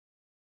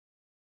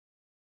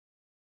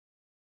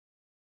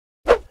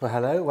Well,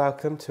 hello,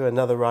 welcome to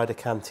another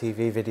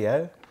RiderCamTV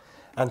video.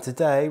 And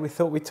today we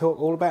thought we'd talk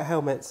all about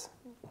helmets.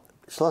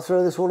 Shall I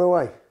throw this one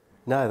away?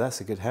 No, that's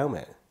a good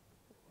helmet.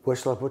 Where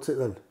shall I put it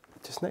then?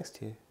 Just next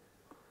to you.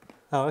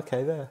 Oh,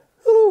 okay, there.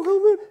 Hello,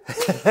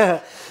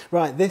 helmet.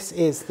 Right, this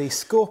is the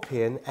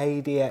Scorpion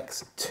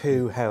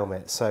ADX-2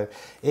 helmet. So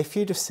if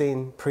you'd have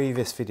seen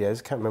previous videos,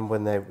 I can't remember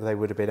when they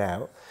would have been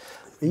out.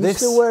 Are you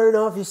still wearing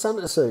half your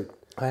Santa suit?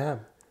 I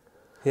am.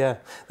 Yeah.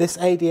 This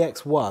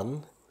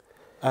ADX-1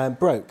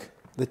 broke.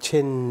 The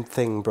chin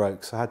thing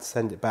broke, so I had to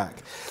send it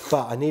back.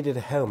 But I needed a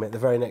helmet the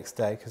very next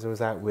day because I was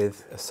out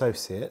with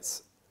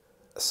associates.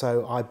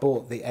 So I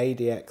bought the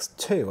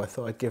ADX-2. I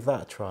thought I'd give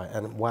that a try,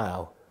 and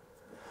wow.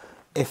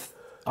 Is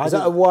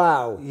that a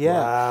wow? Yeah.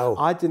 Wow.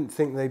 I didn't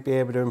think they'd be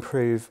able to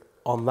improve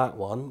on that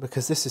one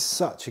because this is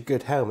such a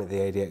good helmet, the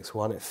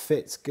ADX-1. It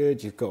fits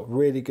good, you've got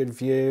really good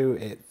view,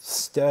 it's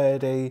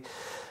sturdy.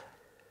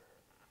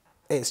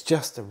 It's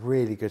just a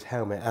really good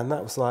helmet, and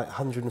that was like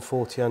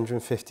 140,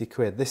 150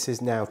 quid. This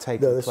is now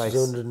taking place... No, this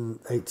is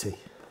 180.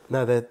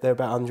 No, they're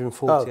about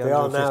 140, they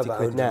are 150 now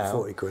quid now.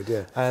 140 quid,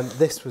 yeah.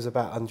 This was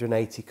about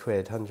 180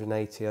 quid,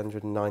 180,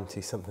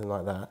 190, something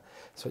like that.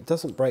 So it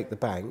doesn't break the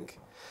bank,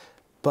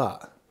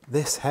 but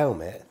this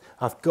helmet,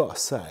 I've got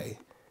to say,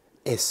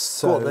 is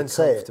so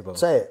comfortable.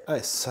 Say it. Oh,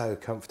 it's so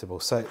comfortable.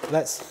 So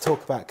let's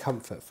talk about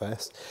comfort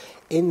first.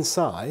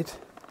 Inside...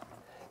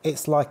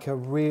 It's like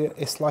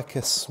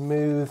a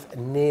smooth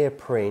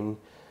neoprene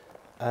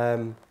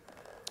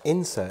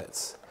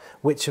inserts,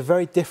 which are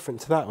very different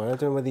to that one. I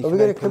don't know whether you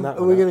can open that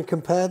one. Are we going to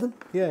compare them?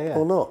 Yeah, yeah.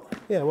 Or not?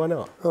 Yeah, why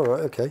not? All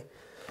right, okay.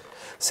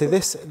 So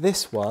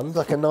this one... It's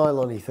like a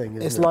nylon-y thing,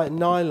 isn't it? It's like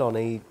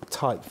nylon-y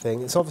type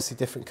thing. It's obviously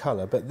different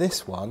colour, but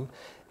this one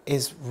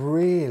is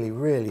really,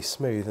 really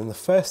smooth. And the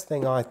first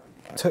thing I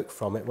took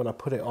from it when I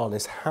put it on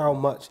is how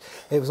much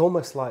it was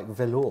almost like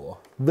velour,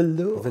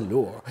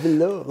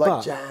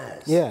 like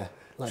jazz. Yeah,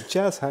 like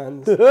jazz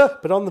hands.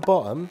 But on the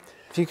bottom,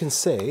 if you can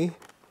see,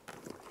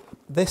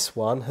 this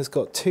one has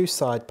got two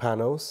side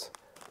panels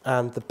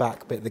and the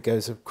back bit that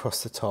goes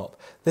across the top.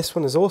 This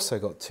one has also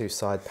got two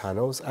side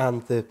panels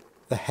and the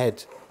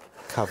head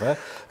cover.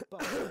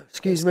 But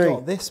Excuse me. It's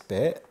got this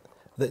bit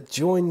that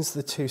joins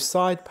the two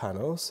side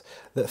panels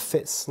that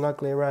fits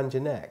snugly around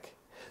your neck.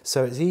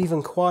 So it's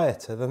even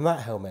quieter than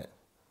that helmet.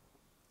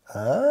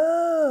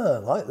 Ah,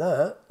 like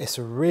that. It's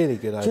a really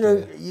good idea. Do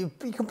you know,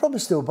 you can probably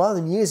still buy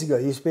them. Years ago,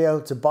 you used to be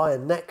able to buy a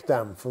neck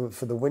dam for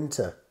the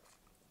winter.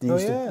 You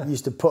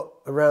used to put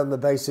around the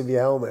base of your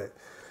helmet.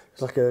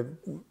 It's like a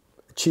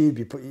tube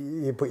you put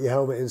your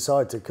helmet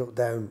inside to cut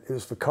down. It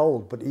was for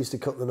cold, but it used to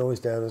cut the noise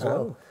down as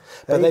well.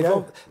 But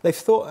they've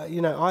thought,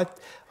 you know,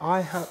 I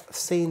have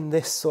seen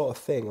this sort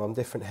of thing on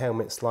different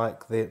helmets,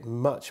 like the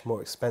much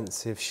more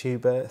expensive shoe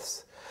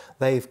bursts.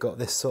 They've got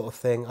this sort of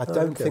thing. I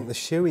don't think the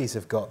shoeies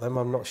have got them,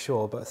 I'm not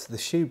sure, but the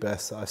shoe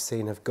bursts that I've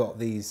seen have got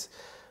these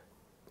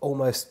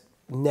almost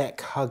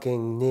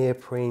neck-hugging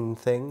neoprene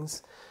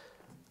things.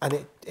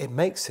 And it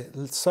makes it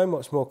so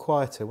much more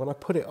quieter. When I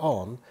put it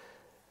on,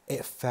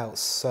 it felt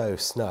so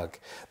snug.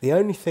 The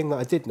only thing that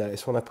I did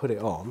notice when I put it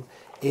on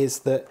is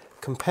that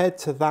compared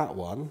to that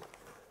one,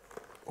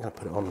 I'm going to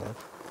put it on now,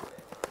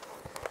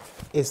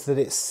 is that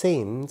it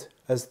seemed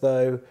as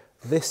though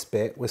this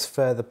bit was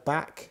further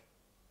back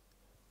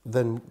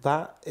than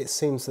that. It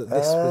seems that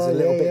this was a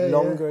little bit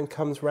longer and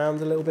comes round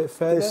a little bit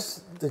further.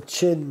 The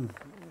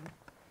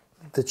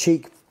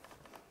cheek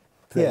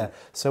thing. Yeah,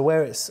 so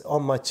where it's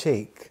on my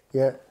cheek,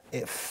 yeah,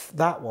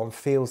 that one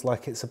feels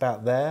like it's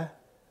about there.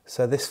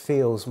 So this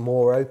feels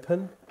more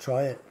open.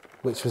 Try it.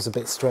 Which was a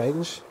bit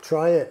strange.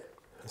 Try it.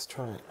 Let's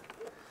try it.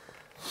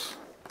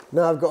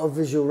 Now I've got a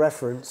visual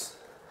reference.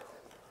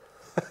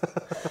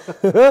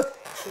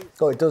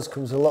 Oh, it does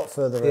comes a lot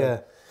further in. Yeah.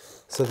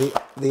 So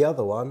the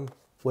other one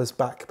was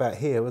back about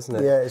here, wasn't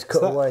it? Yeah, it's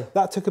cut away.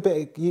 That took a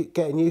bit of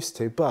getting used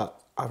to,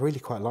 but I really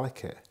quite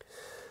like it.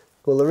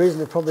 Well, the reason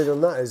they've probably done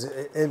that is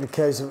in the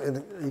case of...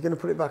 Are you going to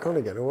put it back on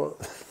again or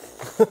what?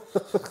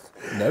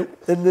 Nope.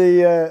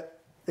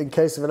 In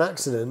case of an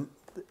accident,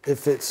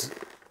 if it's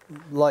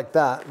like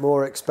that,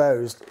 more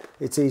exposed,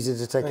 it's easy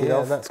to take it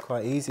off. Yeah, that's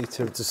quite easy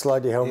to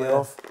slide your helmet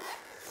off.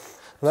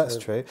 Well, that's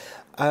true.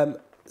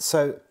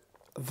 So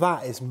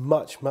that is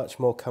much, much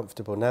more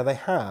comfortable. Now, they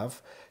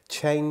have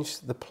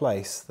changed the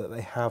place that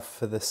they have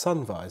for the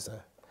sun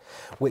visor,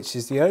 which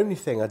is the only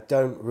thing I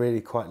don't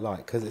really quite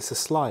like because it's a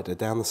slider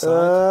down the side.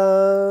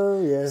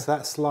 Oh, yeah. So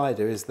that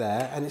slider is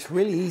there and it's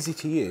really easy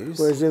to use.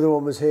 Whereas the other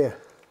one was here.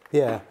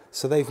 Yeah,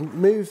 so they've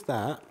moved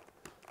that,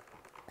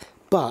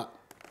 but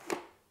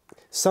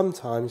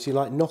sometimes you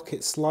like knock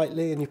it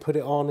slightly and you put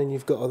it on and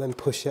you've got to then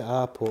push it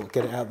up or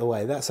get it out of the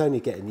way. That's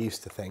only getting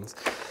used to things.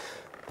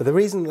 But the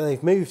reason that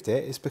they've moved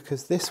it is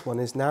because this one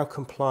is now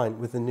compliant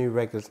with the new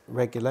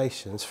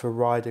regulations for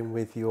riding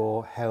with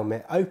your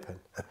helmet open.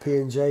 A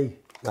P&J.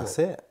 That's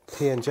it,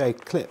 P&J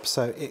clip.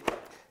 So it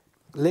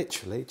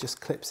literally just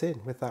clips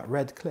in with that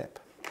red clip.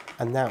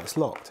 And now it's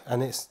locked,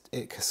 and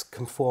it's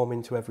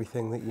conforming to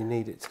everything that you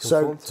need it to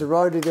conform to. So to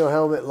ride with your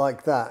helmet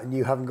like that, and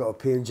you haven't got a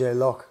P&J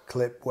lock,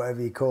 clip,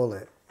 whatever you call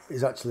it,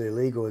 is actually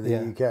illegal in the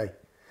UK.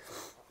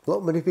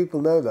 Not many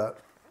people know that.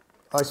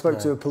 I spoke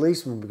to a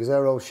policeman because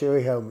their old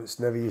Sherry helmets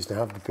never used to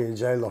have the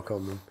P&J lock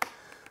on them.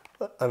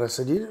 And I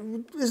said,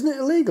 isn't it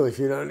illegal if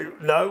you don't do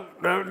it? No.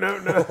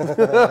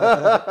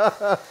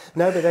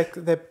 No,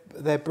 but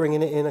they're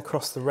bringing it in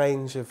across the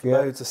range of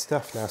loads of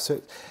stuff now.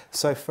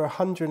 So for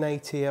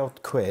 180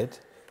 odd quid,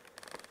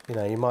 you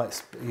know, you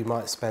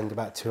might spend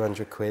about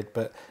 200 quid,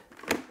 but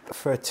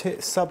for a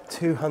sub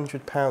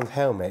 £200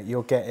 helmet,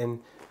 you're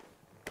getting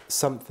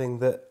something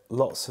that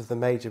lots of the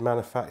major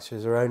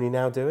manufacturers are only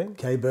now doing.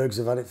 K-Bergs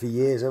have had it for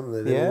years, haven't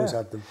they? They've always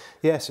had them.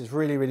 Yes, it's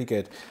really, really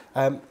good.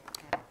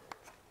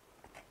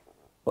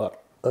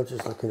 What? I'm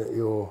just looking at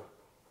your...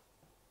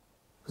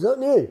 Is that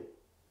new?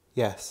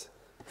 Yes.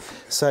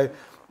 So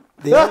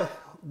the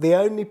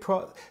only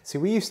see,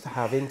 we used to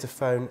have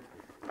Interphone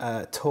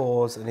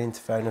Tours and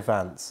Interphone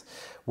Advance,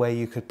 where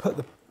you could put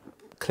the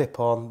clip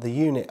on, the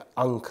unit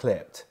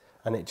unclipped,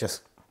 and it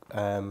just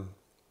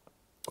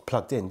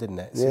plugged in, didn't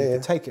it? So you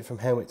could take it from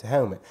helmet to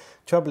helmet.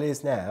 Trouble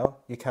is now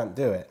you can't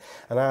do it.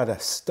 And I had a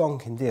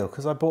stonking deal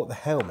because I bought the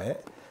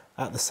helmet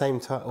at the same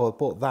time, or I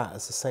bought that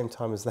at the same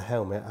time as the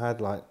helmet. I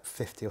had like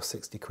 50 or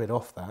 60 quid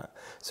off that,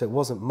 so it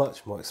wasn't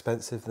much more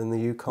expensive than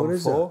the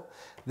Ucom 4.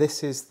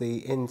 This is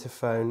the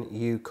Interphone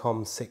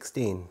Ucom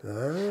 16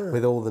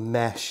 with all the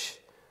mesh.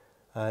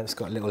 It's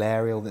got a little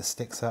aerial that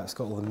sticks up. It's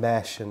got all the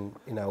mesh and,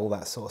 you know, all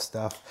that sort of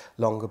stuff.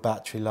 Longer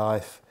battery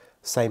life.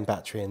 Same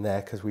battery in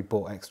there because we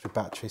bought extra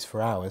batteries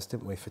for ours,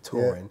 didn't we, for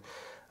touring?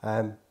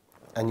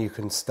 And you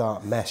can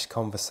start mesh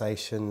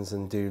conversations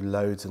and do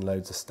loads and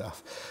loads of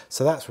stuff.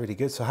 So that's really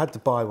good. So I had to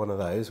buy one of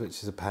those,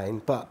 which is a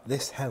pain. But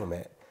this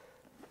helmet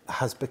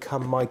has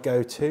become my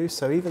go-to.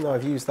 So even though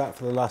I've used that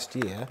for the last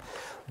year,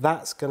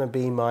 that's going to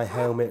be my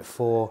helmet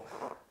for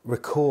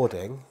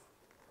recording.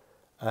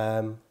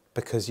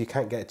 Because you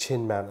can't get a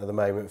chin mount at the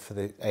moment for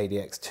the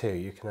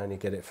ADX-2, you can only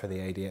get it for the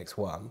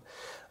ADX-1.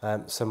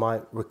 So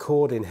my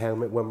recording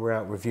helmet when we're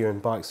out reviewing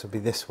bikes will be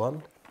this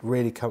one,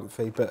 really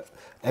comfy, but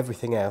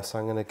everything else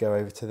I'm going to go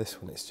over to this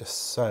one. It's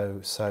just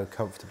so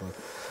comfortable.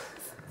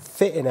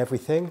 Fitting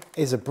everything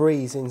is a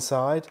breeze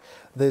inside.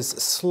 There's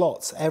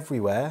slots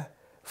everywhere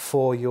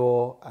for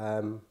your,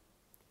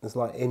 there's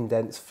like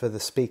indents for the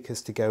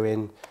speakers to go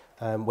in,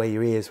 where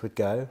your ears would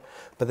go,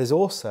 but there's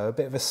also a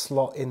bit of a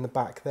slot in the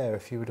back there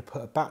if you were to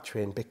put a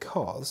battery in,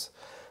 because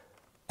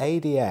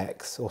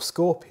ADX or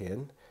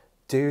Scorpion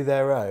do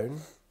their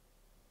own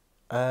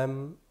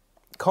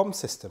comm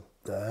system,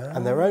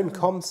 and their own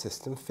comm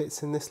system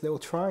fits in this little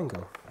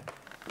triangle.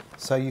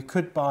 So you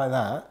could buy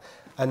that,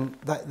 and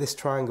this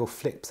triangle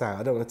flips out.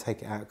 I don't want to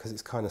take it out because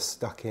it's kind of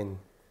stuck in,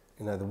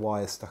 you know, the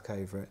wire stuck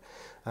over it,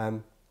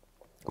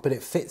 but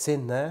it fits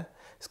in there.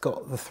 It's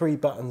got the 3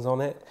 buttons on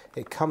it.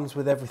 It comes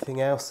with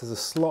everything else. There's a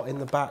slot in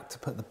the back to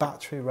put the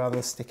battery rather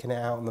than sticking it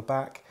out on the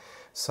back.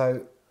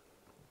 So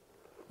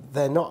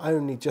they're not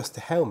only just a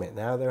helmet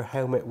now, they're a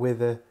helmet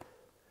with a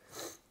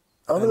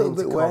I'm a little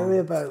bit wary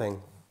about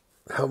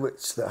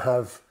helmets that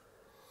have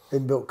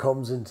inbuilt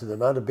comms into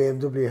them. I had a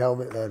BMW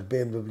helmet that had a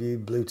BMW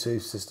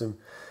Bluetooth system.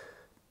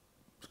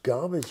 It's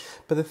garbage.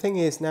 But the thing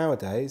is,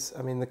 nowadays,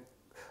 I mean,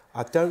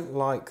 I don't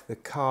like the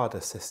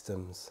Carder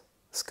systems,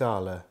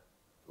 Scala.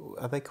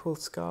 Are they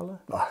called Scala?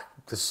 Oh,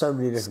 there's so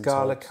many different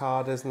Scala types.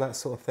 Carders and that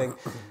sort of thing.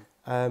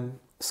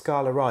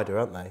 Scala Rider,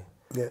 aren't they?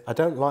 Yeah. I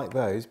don't like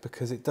those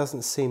because it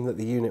doesn't seem that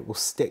the unit will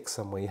stick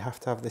somewhere. You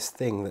have to have this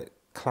thing that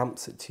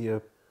clamps it to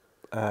your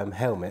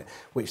helmet,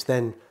 which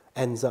then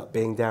ends up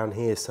being down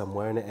here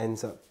somewhere and it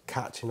ends up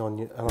catching on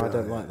you, and I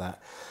don't like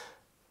that.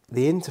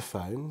 The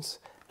Interphones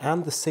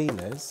and the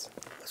Cenas,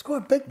 it's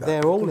quite big, that,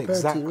 they're all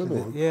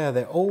exactly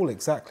they're all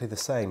exactly the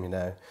same, you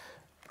know.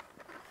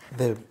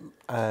 The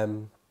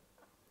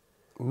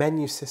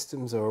menu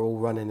systems are all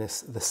running the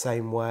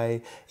same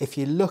way. If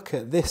you look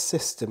at this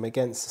system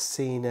against the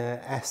Sena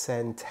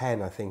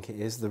SN10, I think it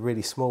is, the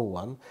really small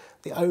one,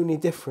 the only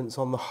difference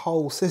on the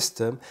whole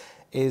system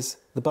is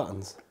the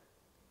buttons.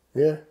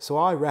 Yeah. So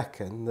I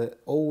reckon that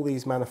all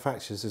these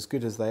manufacturers, as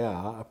good as they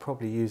are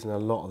probably using a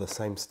lot of the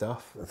same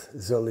stuff.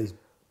 There's only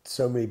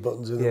so many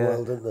buttons in the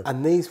world, isn't there?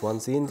 And these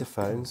ones, the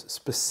Interphones,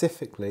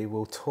 specifically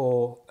will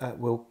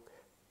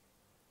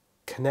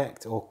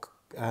connect or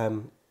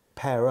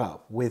pair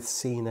up with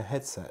Sena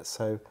headsets.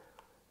 So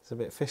it's a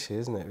bit fishy,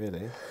 isn't it,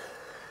 really?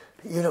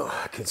 You're not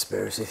a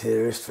conspiracy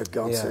theorist, for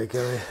God's sake,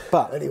 are you?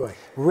 But anyway,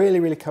 really,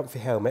 really comfy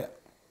helmet.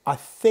 I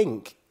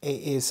think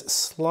it is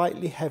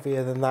slightly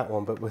heavier than that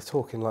one, but we're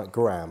talking like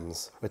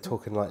grams. We're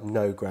talking like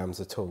no grams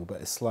at all,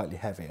 but it's slightly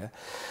heavier.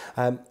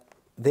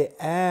 The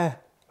air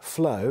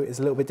flow is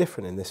a little bit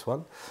different in this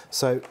one.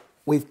 So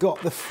we've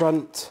got the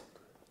front,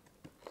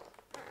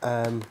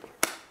 what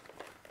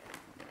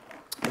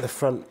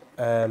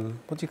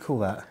do you call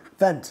that?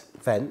 Vent.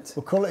 Vent.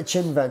 We'll call it a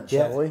chin vent,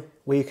 shall we?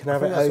 Where you can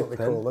have it that's open. what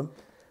they call them.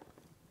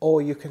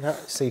 Or you can have,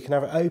 so you can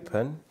have it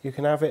open, you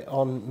can have it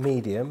on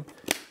medium,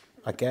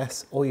 I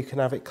guess, or you can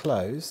have it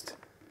closed.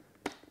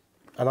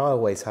 And I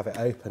always have it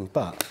open,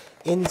 but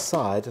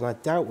inside, and I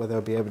doubt whether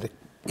you'll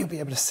be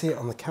able to see it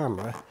on the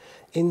camera,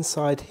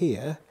 inside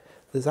here,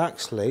 there's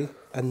actually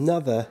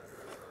another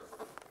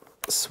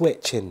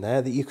switch in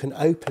there that you can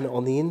open it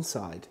on the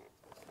inside.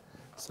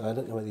 So I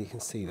don't know whether you can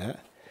see that.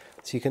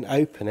 So you can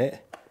open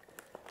it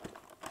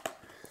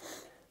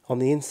on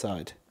the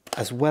inside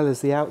as well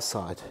as the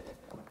outside.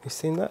 You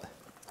seen that?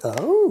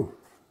 Oh.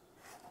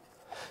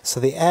 So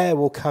the air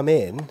will come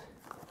in,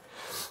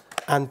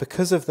 and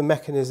because of the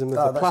mechanism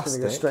of the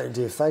plastic, that's going to go straight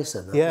into your face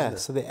then. Yeah, isn't it?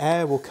 so the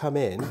air will come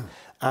in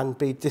and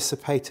be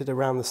dissipated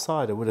around the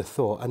side, I would have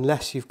thought,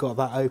 unless you've got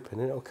that open,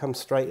 and it'll come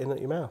straight in at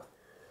your mouth.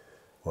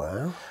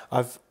 Wow.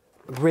 I've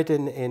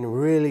ridden in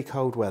really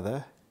cold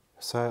weather,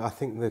 so I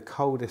think the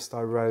coldest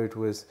I rode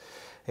was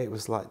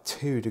like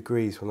 2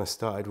 degrees when I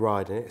started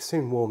riding. It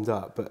soon warmed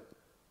up, but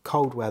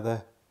cold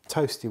weather,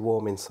 toasty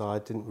warm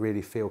inside, didn't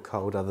really feel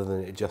cold other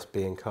than it just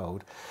being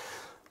cold.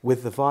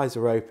 With the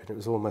visor open, it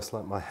was almost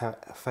like my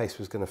face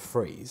was going to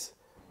freeze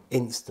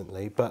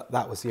instantly, but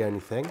that was the only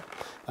thing.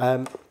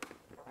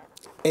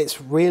 It's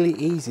really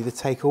easy to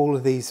take all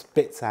of these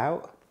bits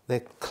out.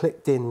 They're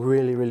clicked in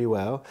really, really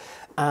well,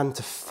 and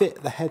to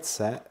fit the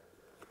headset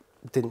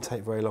didn't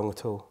take very long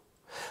at all.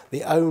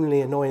 The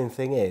only annoying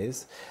thing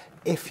is,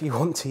 if you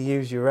want to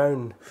use your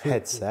own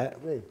headset,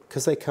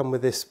 because they come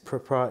with this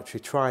proprietary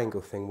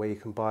triangle thing where you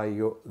can buy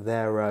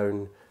their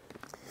own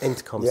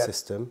intercom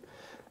system,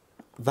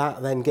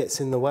 that then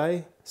gets in the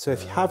way. So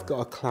if you have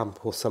got a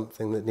clamp or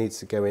something that needs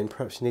to go in,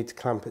 perhaps you need to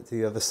clamp it to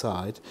the other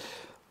side.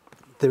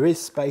 There is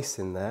space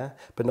in there,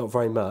 but not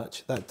very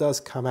much. That does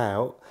come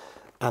out,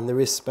 and there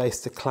is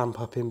space to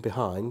clamp up in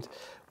behind.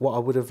 What I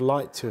would have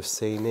liked to have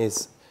seen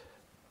is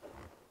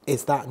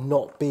that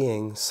not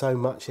being so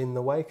much in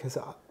the way, because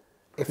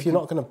if you're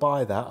not going to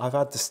buy that, I've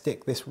had to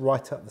stick this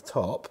right up the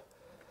top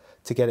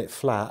to get it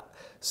flat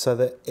so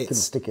that it's... Couldn't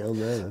stick it on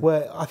there then.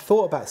 Well, I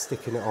thought about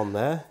sticking it on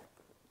there.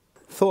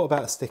 But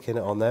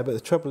the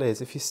trouble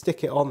is, if you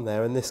stick it on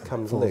there and this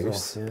comes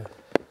loose,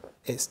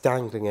 it's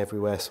dangling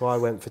everywhere. So I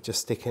went for just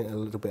sticking it a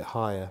little bit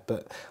higher.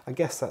 But I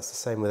guess that's the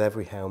same with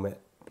every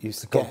helmet. You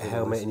get a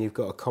helmet and you've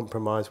got to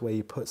compromise where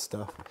you put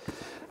stuff.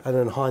 And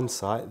in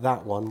hindsight,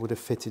 that one would have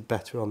fitted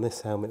better on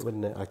this helmet,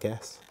 wouldn't it, I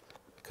guess?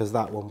 Because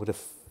that one would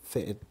have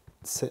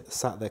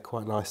sat there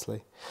quite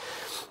nicely.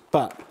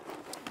 But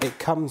it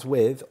comes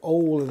with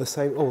all of the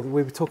same... Oh,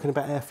 we were talking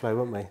about airflow,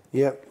 weren't we?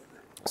 Yep.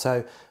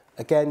 So,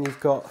 again, you've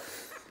got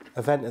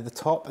a vent at the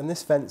top, and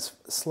this vent's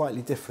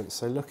slightly different.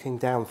 So looking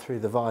down through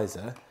the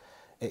visor,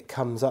 it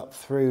comes up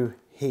through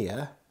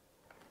here,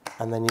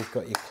 and then you've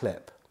got your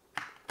clip,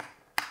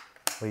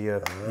 or your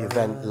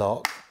vent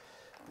lock,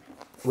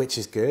 which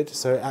is good.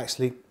 So it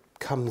actually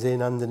comes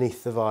in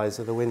underneath the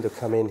visor. The wind will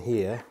come in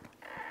here,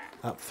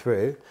 up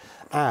through,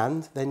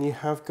 and then you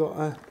have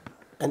got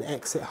an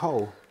exit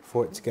hole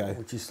for it to go.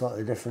 Which is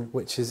slightly different.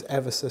 Which is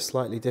ever so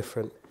slightly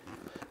different.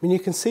 I mean, you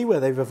can see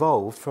where they've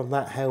evolved from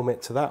that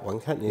helmet to that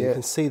one, can't you? Yeah. You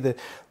can see the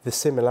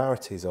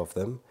similarities of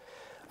them.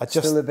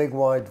 Still a big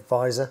wide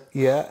visor.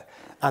 Yeah,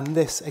 and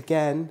this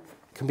again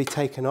can be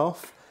taken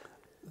off.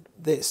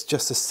 It's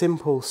just a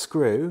simple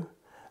screw.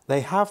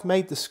 They have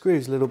made the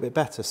screws a little bit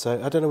better,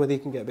 so I don't know whether you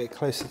can get a bit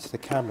closer to the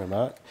camera,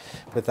 Mark,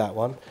 with that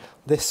one.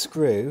 This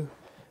screw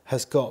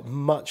has got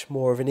much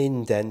more of an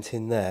indent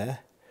in there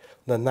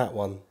than that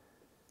one,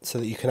 so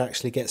that you can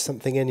actually get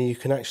something in and you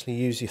can actually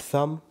use your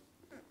thumb.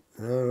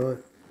 All right.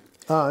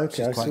 Oh,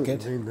 okay. Which is quite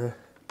good.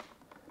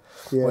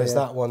 Yeah, whereas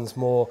that one's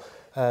more,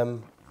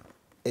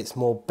 it's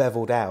more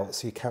beveled out,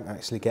 so you can't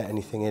actually get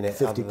anything in it.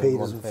 50p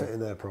doesn't fit in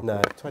there properly.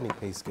 No,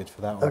 20p is good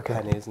for that one, Okay.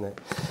 a penny, isn't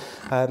it?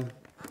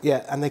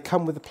 Yeah, and they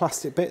come with the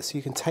plastic bit, so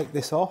you can take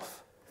this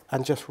off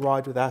and just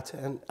ride without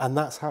it, and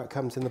that's how it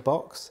comes in the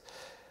box.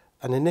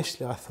 And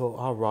initially I thought,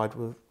 I'll ride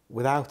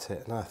without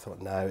it, and I thought,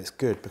 no, it's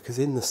good, because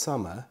in the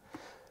summer,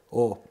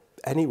 or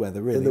any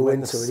weather really, in the when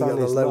winter, the when sun you got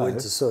the is low low,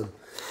 winter sun,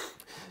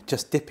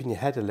 just dipping your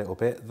head a little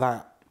bit,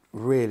 that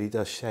really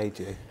does shade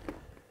you.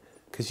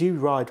 Because you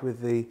ride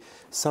with the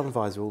sun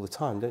visor all the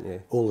time, don't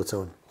you? all the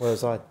time.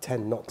 Whereas I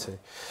tend not to.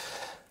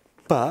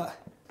 But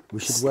We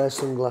should wear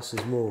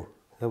sunglasses more.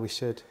 no, we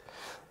should.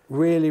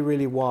 Really,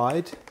 really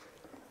wide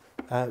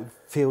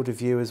field of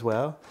view as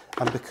well.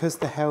 And because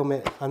the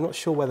helmet, I'm not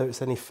sure whether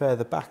it's any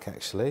further back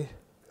actually.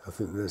 I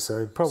think they're the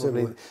same.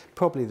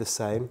 Probably the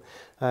same.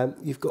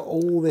 You've got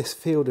all this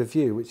field of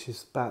view, which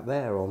is about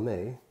there on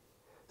me.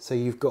 So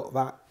you've got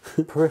that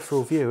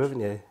peripheral view,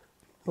 haven't you?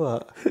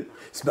 What?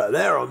 It's about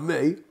there on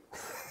me.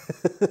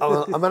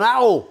 I'm an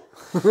owl.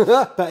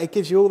 But it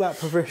gives you all that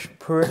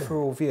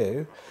peripheral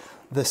view.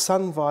 The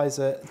sun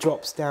visor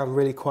drops down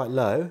really quite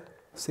low.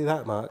 See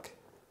that, Mark?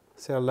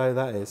 See how low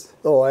that is?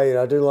 Oh, hey,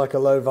 I do like a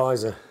low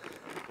visor.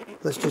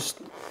 Let's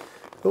just...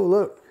 Oh,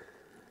 look.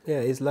 Yeah,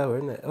 it is lower,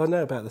 isn't it? Oh,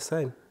 no, about the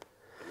same.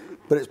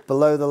 But it's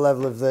below the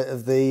level of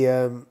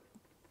the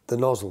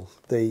nozzle,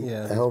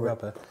 the helmet.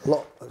 Rubber.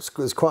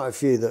 There's quite a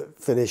few that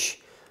finish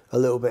a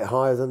little bit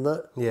higher than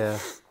that. Yeah.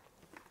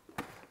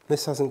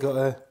 This hasn't got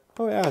a...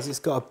 Oh, it has. It's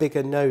got a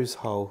bigger nose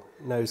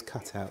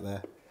cut out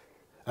there.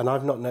 And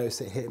I've not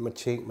noticed it hitting my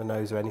cheek, my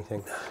nose or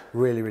anything.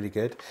 Really, really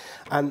good.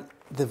 And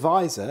the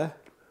visor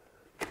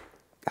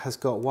has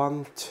got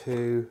 1,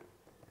 2,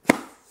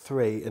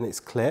 3 and it's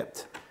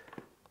clipped.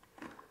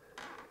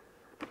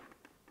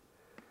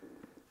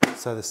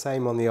 So the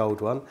same on the old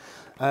one.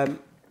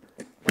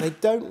 They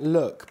don't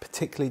look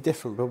particularly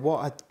different, but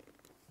what I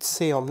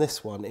see on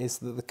this one is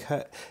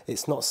that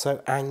it's not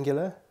so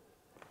angular,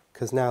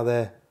 because now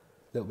they're a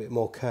little bit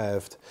more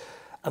curved.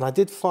 And I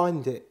did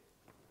find it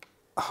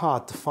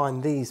hard to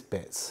find these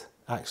bits,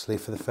 actually,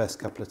 for the first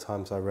couple of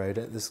times I rode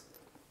it. There's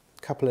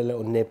a couple of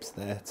little nibs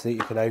there so that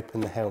you can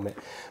open the helmet.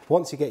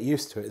 Once you get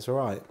used to it, it's all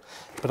right.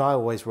 But I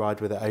always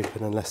ride with it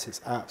open unless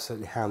it's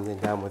absolutely handing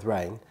down with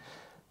rain.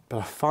 But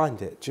I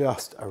find it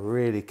just a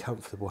really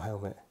comfortable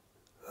helmet.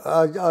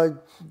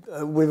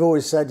 We've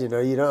always said, you know,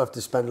 you don't have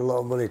to spend a lot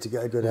of money to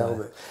get a good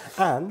helmet.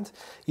 And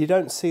you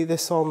don't see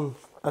this on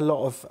a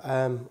lot of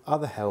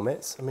other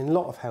helmets. I mean, a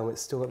lot of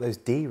helmets still got those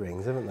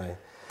D-rings, haven't they?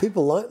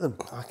 People like them.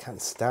 I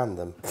can't stand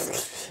them.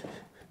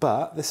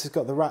 But this has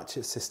got the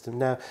ratchet system.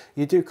 Now,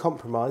 you do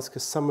compromise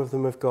because some of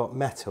them have got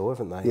metal,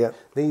 haven't they? Yeah.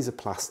 These are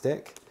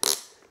plastic,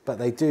 but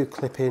they do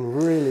clip in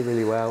really,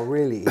 really well,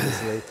 really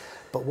easily.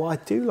 But what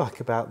I do like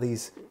about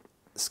these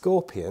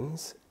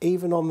Scorpions,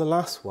 even on the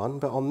last one,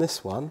 but on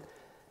this one,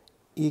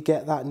 you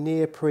get that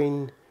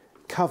neoprene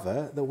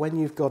cover that when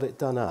you've got it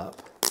done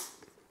up,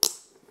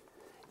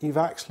 you've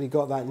actually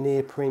got that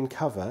neoprene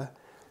cover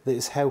that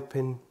is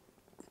helping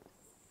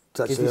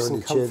give you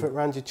some comfort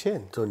around your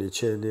chin. It's on your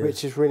chin, yeah.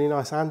 Which is really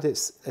nice, and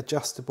it's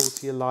adjustable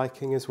to your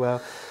liking as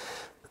well.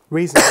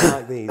 Reason I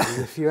like these is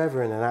if you're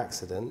ever in an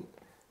accident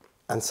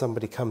and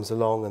somebody comes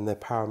along and they're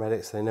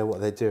paramedics, they know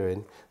what they're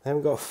doing, they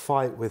haven't got to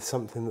fight with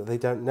something that they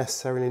don't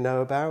necessarily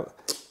know about.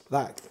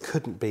 That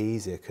couldn't be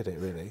easier, could it,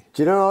 really?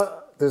 Do you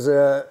know, there's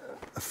a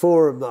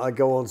forum that I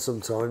go on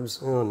sometimes.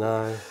 Oh,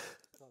 no.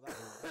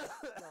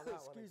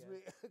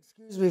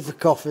 Excuse me for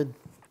coughing.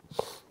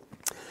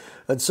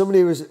 And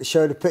somebody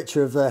showed a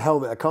picture of their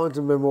helmet. I can't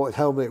remember what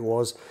helmet it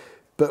was,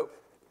 but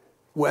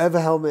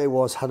whatever helmet it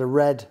was had a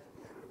red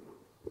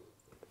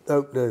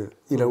opener,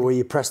 you know, where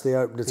you press the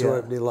opener to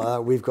open it like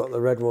that. We've got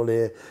the red one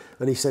here.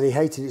 And he said he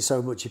hated it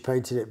so much he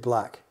painted it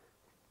black.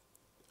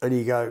 And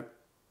you go,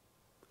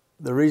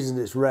 the reason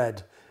it's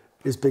red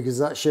is because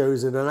that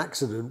shows in an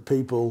accident,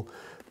 people,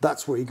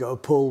 that's what you got to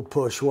pull,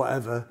 push,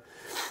 whatever,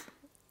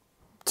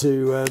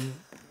 to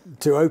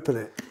open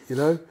it, you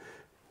know.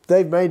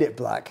 They've made it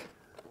black,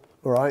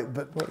 all right?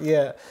 But, but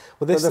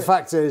the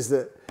fact is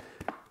that,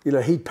 you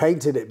know, he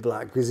painted it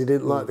black because he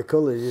didn't like the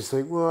colour. You just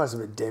think, well, that's a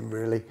bit dim,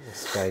 really.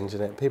 It's strange,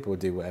 isn't it? People will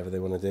do whatever they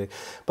want to do.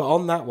 But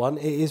on that one,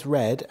 it is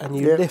red, and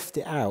you lift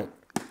it out.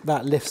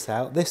 That lifts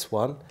out. This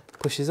one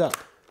pushes up,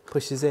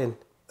 pushes in.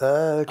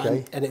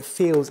 Okay. And it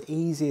feels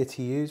easier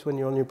to use when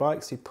you're on your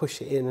bike, so you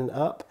push it in and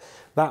up.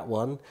 That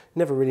one,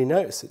 never really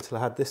noticed it till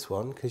I had this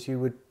one, because you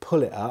would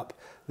pull it up.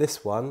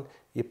 This one,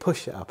 you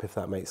push it up, if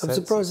that makes sense.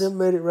 I'm surprised they haven't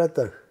made it red,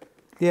 though.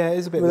 Yeah, it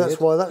is a bit weird. That's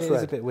why that's red. It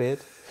is a bit weird.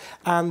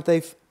 And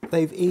they've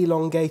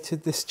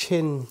elongated this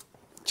chin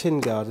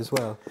guard as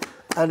well.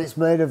 And it's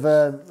made of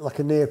like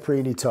a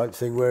neoprene type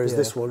thing, whereas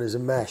this one is a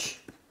mesh.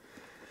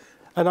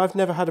 And I've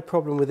never had a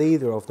problem with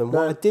either of them. No.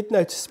 What I did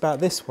notice about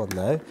this one,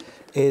 though,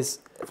 is,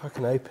 if I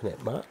can open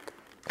it, Mark.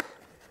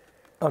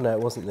 Oh, no, it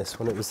wasn't this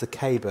one. It was the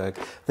K-Berg.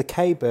 The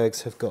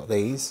K-Bergs have got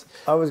these.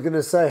 I was going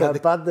to say how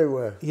bad they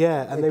were.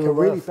 Yeah, and they were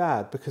really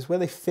bad because where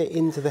they fit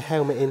into the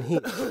helmet in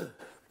here,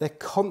 they're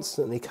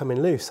constantly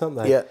coming loose, aren't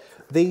they? Yeah.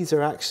 These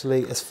are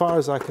actually, as far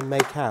as I can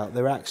make out,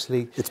 they're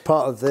actually... It's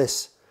part of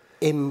this.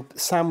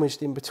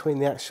 Sandwiched in between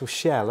the actual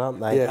shell, aren't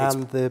they? Yeah,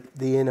 and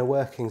the inner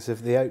workings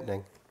of the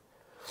opening.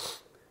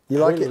 You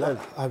like it, then?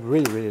 I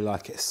really, really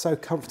like it. It's so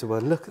comfortable.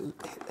 And look,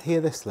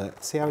 hear this,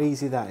 look. See how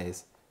easy that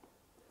is?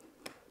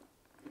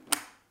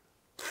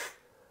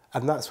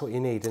 And that's what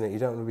you need, isn't it? You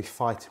don't want to be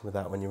fighting with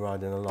that when you're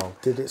riding along.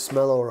 Did it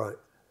smell all right?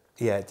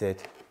 Yeah, it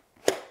did.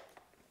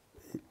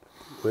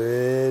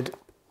 Weird.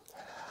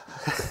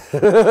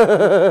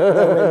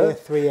 Nowhere near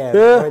 3M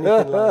or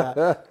anything like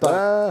that.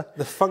 But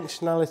the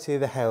functionality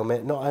of the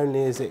helmet, not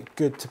only is it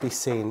good to be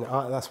seen,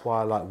 that's why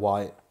I like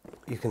white.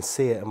 You can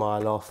see it a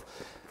mile off.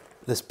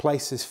 There's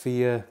places for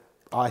your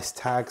ice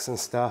tags and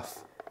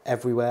stuff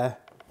everywhere,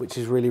 which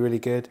is really, really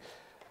good.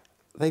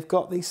 They've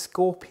got these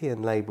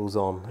Scorpion labels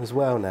on as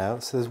well now.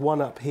 So there's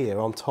one up here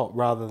on top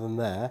rather than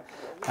there.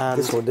 And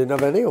this one didn't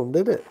have any on,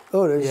 did it?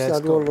 Oh, no, just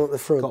had one at the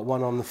front. Got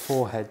one on the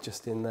forehead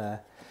just in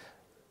there.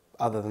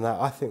 Other than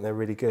that, I think they're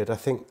really good. I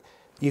think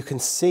you can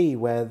see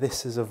where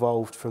this has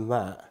evolved from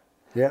that.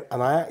 Yeah.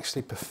 And I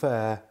actually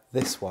prefer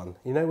this one.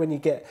 You know when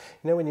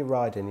you're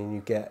riding and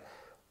you get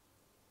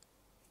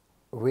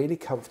really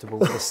comfortable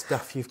with the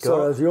stuff you've got.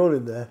 Sorry, I was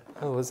yawning there.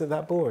 Oh, was it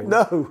that boring?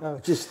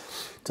 No, just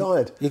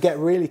tired. You get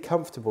really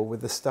comfortable with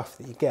the stuff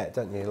that you get,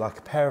 don't you? Like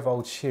a pair of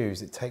old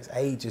shoes, it takes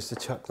ages to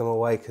chuck them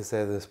away because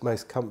they're the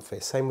most comfy.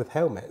 Same with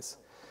helmets.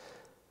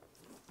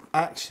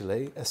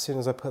 Actually, as soon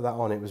as I put that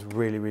on, it was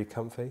really, really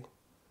comfy.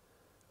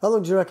 How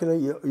long do you reckon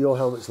your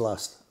helmets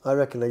last? I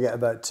reckon they get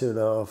about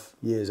 2.5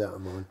 years out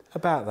of mine.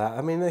 About that.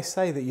 I mean, they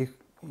say that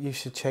you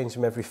should change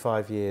them every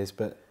 5 years,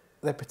 but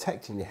they're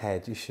protecting your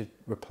head. You should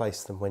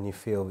replace them when you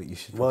feel that you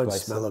should Mine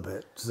replace them. smell a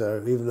bit, so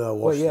even though I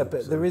wash them. Well, yeah,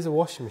 but there is a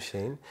washing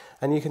machine,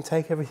 and you can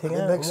take everything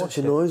out. It makes such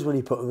a noise when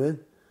you put them in.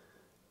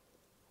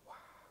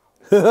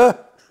 Wow.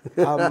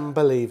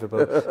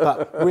 Unbelievable.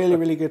 But really,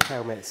 really good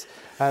helmets.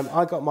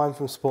 I got mine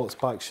from Sports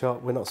Bike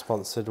Shop. We're not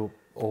sponsored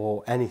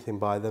or anything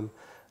by them.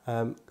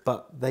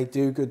 But they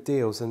do good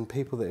deals, and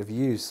people that have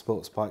used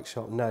Sports Bike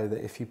Shop know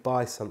that if you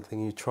buy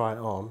something, you try it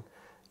on,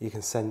 you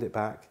can send it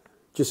back.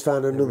 Just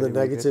found another really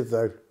negative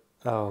though.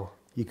 Oh.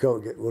 You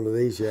can't get one of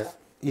these yet.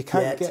 You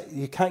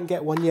can't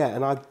get one yet,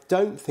 and I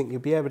don't think you'll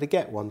be able to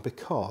get one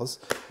because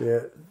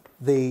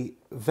the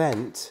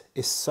vent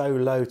is so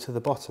low to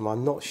the bottom.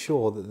 I'm not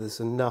sure that there's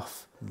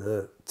enough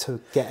to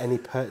get any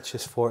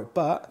purchase for it,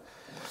 but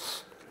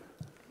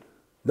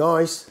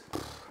nice.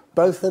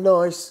 Both are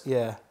nice.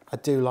 Yeah, I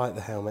do like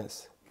the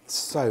helmets. It's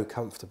so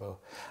comfortable,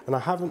 and I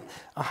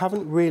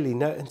haven't really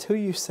known until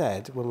you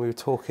said when we were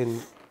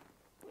talking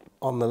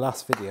on the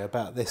last video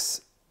about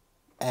this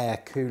air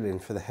cooling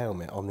for the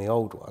helmet on the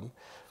old one.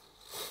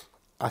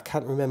 I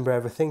can't remember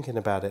ever thinking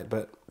about it,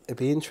 but it'd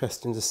be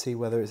interesting to see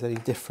whether it's any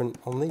different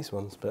on these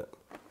ones. But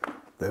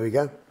there we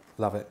go.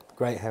 Love it.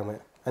 Great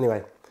helmet.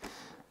 Anyway,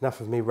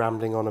 enough of me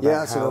rambling on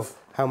about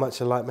how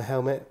much I like my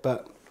helmet,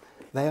 but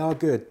they are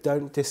good.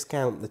 Don't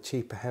discount the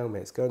cheaper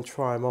helmets. Go and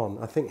try them on.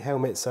 I think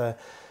helmets are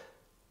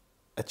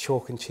a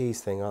chalk and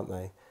cheese thing, aren't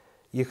they?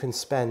 You can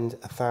spend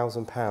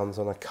 £1,000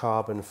 on a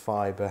carbon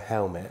fibre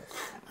helmet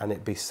and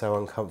it'd be so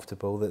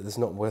uncomfortable that it's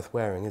not worth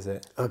wearing, is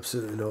it?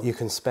 Absolutely not. You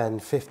can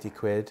spend 50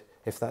 quid,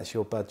 if that's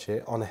your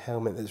budget, on a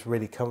helmet that's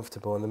really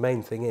comfortable. And the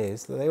main thing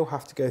is that they all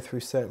have to go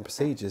through certain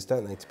procedures,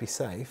 don't they, to be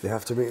safe? They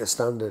have to meet a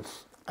standard.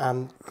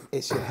 And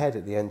it's your head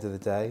at the end of the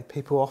day.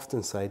 People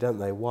often say, don't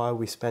they, why are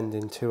we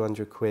spending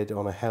 200 quid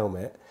on a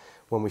helmet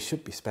when we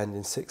should be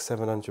spending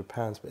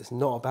 £600–700? But it's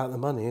not about the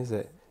money, is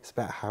it? It's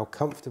about how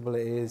comfortable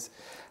it is,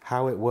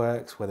 how it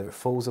works, whether it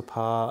falls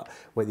apart,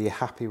 whether you're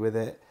happy with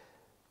it,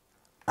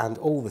 and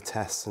all the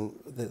tests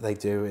that they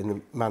do in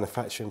the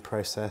manufacturing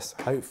process.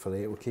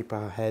 Hopefully it will keep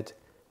our head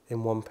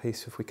in one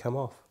piece if we come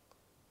off.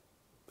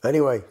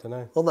 Anyway,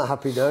 on that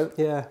happy note,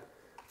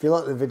 if you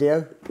like the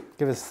video,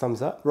 give us a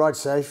thumbs up. Ride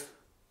safe.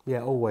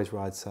 Yeah, always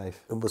ride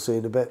safe. And we'll see you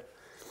in a bit.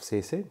 See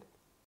you soon.